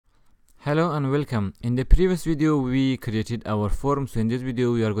Hello and welcome. In the previous video we created our form, so in this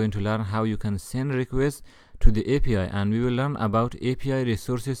video we are going to learn how you can send requests to the API, and we will learn about API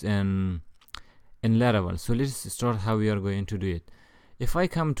resources in Laravel. So let's start how we are going to do it. If I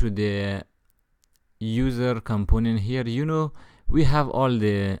come to the user component here, we have all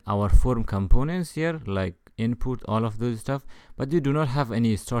our form components here, like input, all of those stuff, but you do not have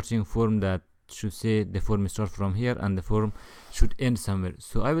any starting form that should say the form start from here and the form should end somewhere.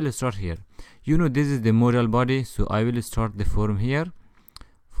 So I will start here. This is the modal body, so I will start the form here.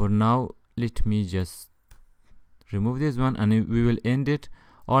 For now, let me just remove this one and we will end it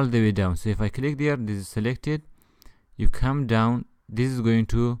all the way down. So if I click there, this is selected, you come down, this is going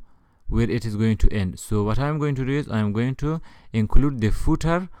to where it is going to end. So what I'm going to do is I'm going to include the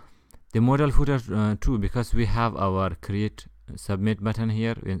footer, the modal footer too, because we have our create submit button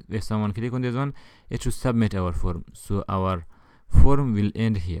here. If someone click on this one, it should submit our form, so our form will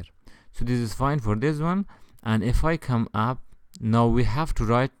end here. So this is fine for this one. And if I come up, now we have to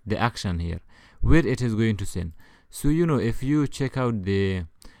write the action here where it is going to send. So if you check out the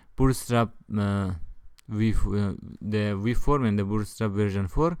Bootstrap the Vue form and the Bootstrap version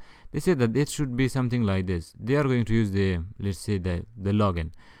 4, they say that it should be something like this. They are going to use the, let's say, the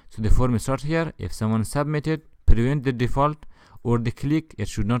login. So the form starts here. If someone submitted, prevent the default or the click, it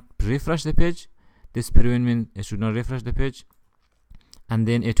should not refresh the page. This prevent means it should not refresh the page, and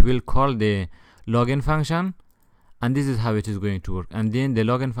then it will call the login function, and this is how it is going to work. And then the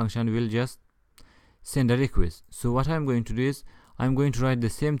login function will just send a request. So what I'm going to do is I'm going to write the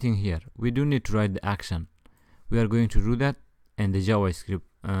same thing here. We do need to write the action. We are going to do that in the JavaScript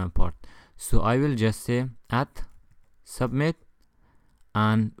part. So I will just say at submit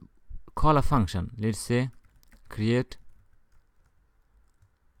and call a function. Let's say create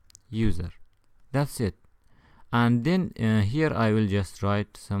user. That's it. And then here I will just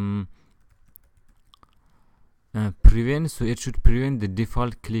write some prevent, so it should prevent the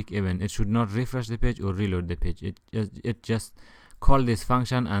default click event. It should not refresh the page or reload the page. It just call this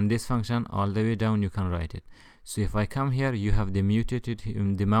function, and this function all the way down you can write it. So if I come here, you have the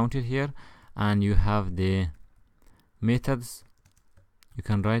mounted here, and you have the methods, you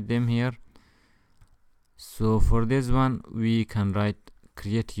can write them here. So for this one we can write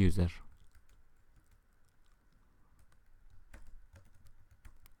create user.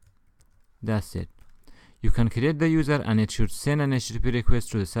 That's it. You can create the user and it should send an HTTP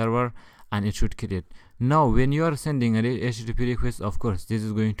request to the server, and it should create. Now when you are sending an HTTP request, of course this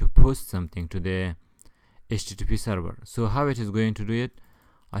is going to post something to the HTTP server. So how it is going to do it,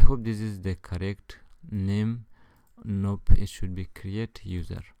 I hope this is the correct name. Nope, it should be create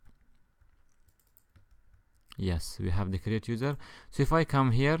user. Yes, we have the create user. So if I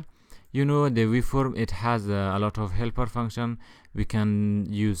come here, the Vue form, it has a lot of helper function. We can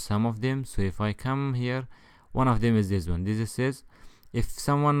use some of them. So if I come here, one of them is this one. This says if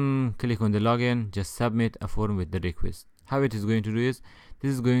someone click on the login, just submit a form with the request. How it is going to do is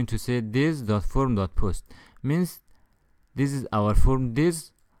this is going to say this.form.post, means this is our form.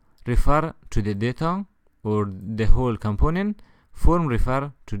 This refer to the data or the whole component. Form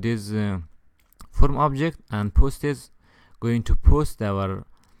refer to this form object, and post is going to post our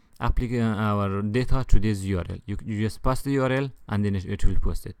data to this URL. You just pass the URL and then it will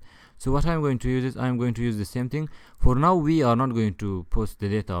post it. So what I'm going to use is I'm going to use the same thing. For now we are not going to post the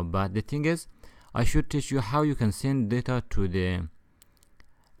data, but the thing is I should teach you how you can send data to the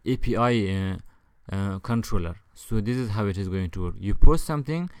API controller. So this is how it is going to work. You post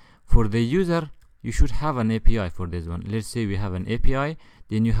something for the user, you should have an API for this one. Let's say we have an API,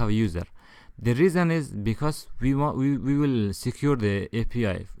 then you have a user. The reason is because we will secure the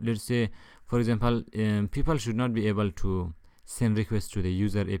API. Let's say, for example, people should not be able to send requests to the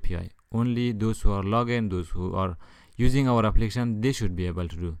user API. Only those who are logged in, those who are using our application, they should be able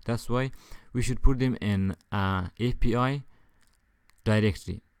to do. That's why we should put them in API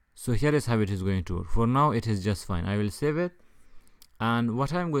directory. So here is how it is going to work. For now it is just fine. I will save it, and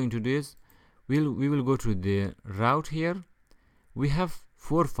what I'm going to do is we will go to the route here. We have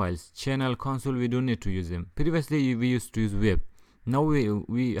 4 files, channel, console. We don't need to use them. Previously we used to use web. Now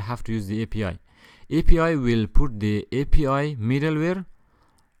we have to use the API. API will put the API middleware.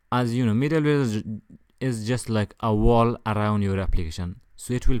 As middleware is just like a wall around your application.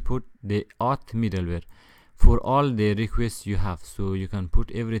 So it will put the Auth middleware for all the requests you have. So you can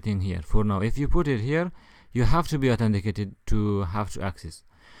put everything here. For now, if you put it here, you have to be authenticated to have to access.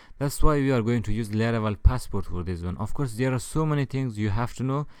 That's why we are going to use Laravel Passport for this one. Of course, there are so many things you have to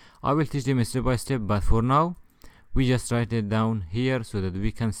know. I will teach them step by step, but for now, we just write it down here so that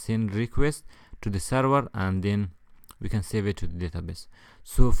we can send requests to the server, and then we can save it to the database.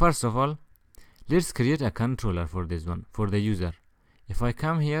 So first of all, let's create a controller for this one, for the user. If I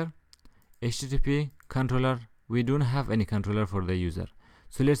come here, HTTP controller, we don't have any controller for the user,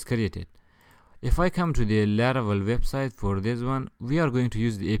 so let's create it. If I come to the Laravel website for this one, we are going to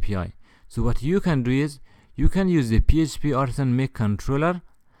use the API. So what you can do is, you can use the PHP artisan make controller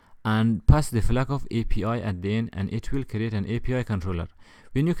and pass the flag of API at the end, and it will create an API controller.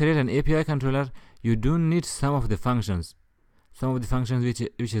 When you create an API controller, you don't need some of the functions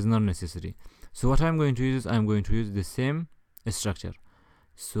which is not necessary. So what I'm going to use is, I'm going to use the same structure.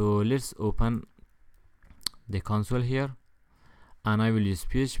 So let's open the console here, and I will use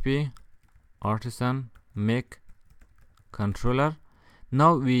PHP artisan make controller.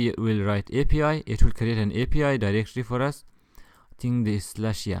 Now we will write API. It will create an API directory for us. I think the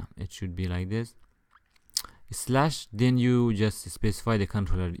slash, yeah, it should be like this, slash, then you just specify the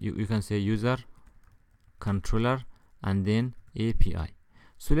controller. You can say user controller and then API.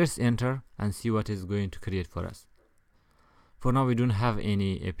 So let's enter and see what is going to create for us. For now we don't have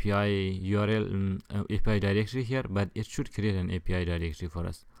any API URL API directory here, but it should create an API directory for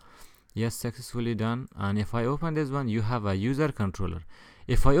us. Yes, successfully done. And if I open this one, you have a user controller.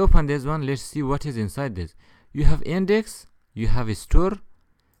 If I open this one, let's see what is inside this. You have index, you have a store,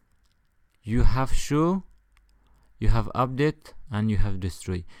 you have show, you have update, and you have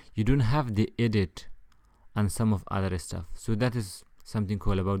destroy. You don't have the edit and some of other stuff. So that is something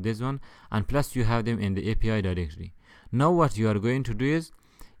cool about this one, and plus you have them in the API directory. Now what you are going to do is,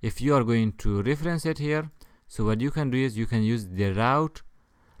 if you are going to reference it here, so what you can do is, you can use the route,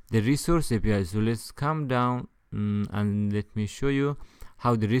 the resource API. So let's come down and let me show you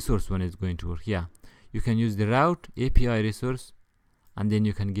how the resource one is going to work. Yeah, you can use the route API resource, and then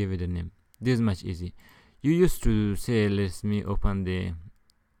you can give it a name. This is much easy. You used to say, let me open the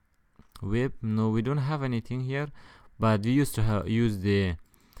web. No, we don't have anything here, but we used to use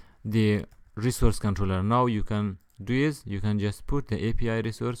the resource controller. Now you can do is, you can just put the API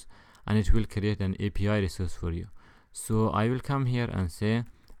resource, and it will create an API resource for you. So I will come here and say,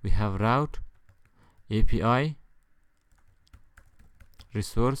 we have route API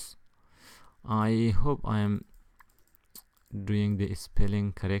resource. I hope I am doing the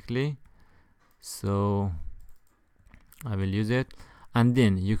spelling correctly, so I will use it. And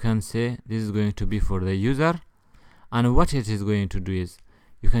then you can say this is going to be for the user, and what it is going to do is,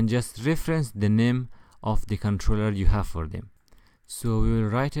 you can just reference the name of the controller you have for them. So we will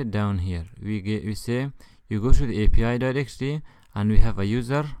write it down here. We say you go to the API directory, and we have a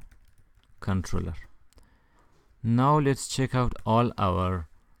user controller. Now let's check out all our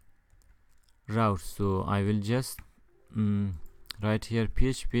routes. So I will just write here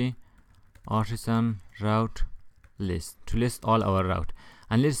PHP artisan route list to list all our route,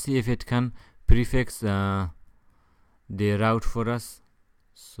 and let's see if it can prefix the route for us.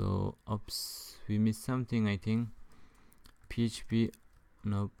 So oops, we missed something, I think. PHP,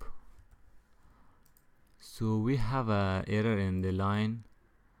 nope. So we have a error in the line,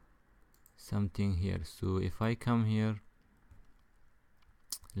 something here. So if I come here,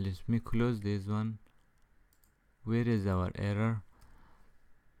 let me close this one. Where is our error?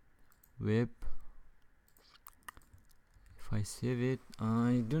 Web. If I save it,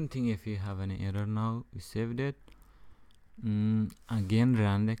 I don't think if we have any error now. We saved it. Again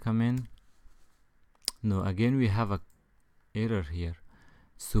run the command. No, again we have a error here.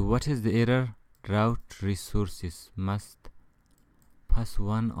 So what is the error? Route resources must pass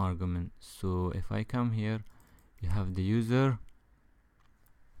one argument. So if I come here, you have the user.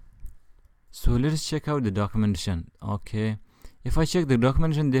 So let's check out the documentation. Okay, if I check the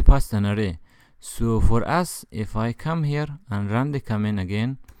documentation, they passed an array. So for us, if I come here and run the command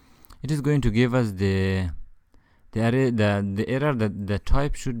again, it is going to give us the array, the error that the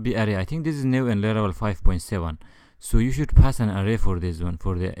type should be array. I think this is new in Laravel 5.7. So you should pass an array for this one,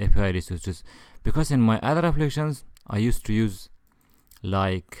 for the API resources, because in my other applications I used to use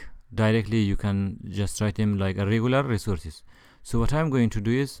like directly, you can just write them like a regular resources. So what I'm going to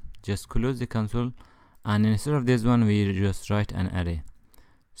do is just close the console, and instead of this one we just write an array.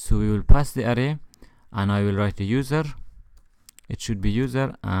 So we will pass the array, and I will write the user. It should be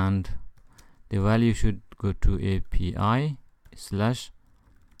user, and the value should go to API slash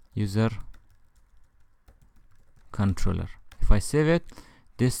user controller. If I save it,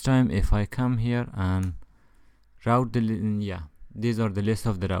 this time if I come here and route the these are the list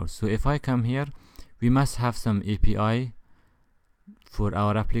of the routes. So if I come here, we must have some API for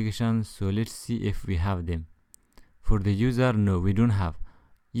our application. So let's see if we have them. For the user, no, we don't have.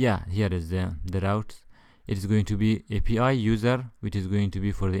 Yeah, here is the route. It is going to be API user, which is going to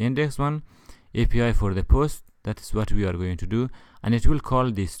be for the index one, API for the post, That is what we are going to do, and it will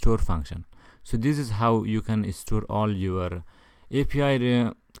call the store function. So this is how you can store all your API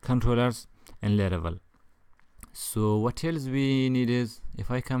controllers in Laravel. So what else we need is,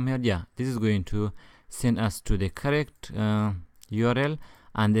 if I come here, yeah, this is going to send us to the correct URL,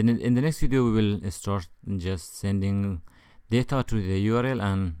 and then in the next video we will start just sending data to the URL,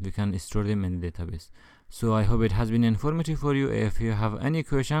 and we can store them in the database. So I hope it has been informative for you. If you have any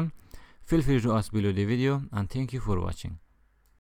question, feel free to ask below the video, and thank you for watching.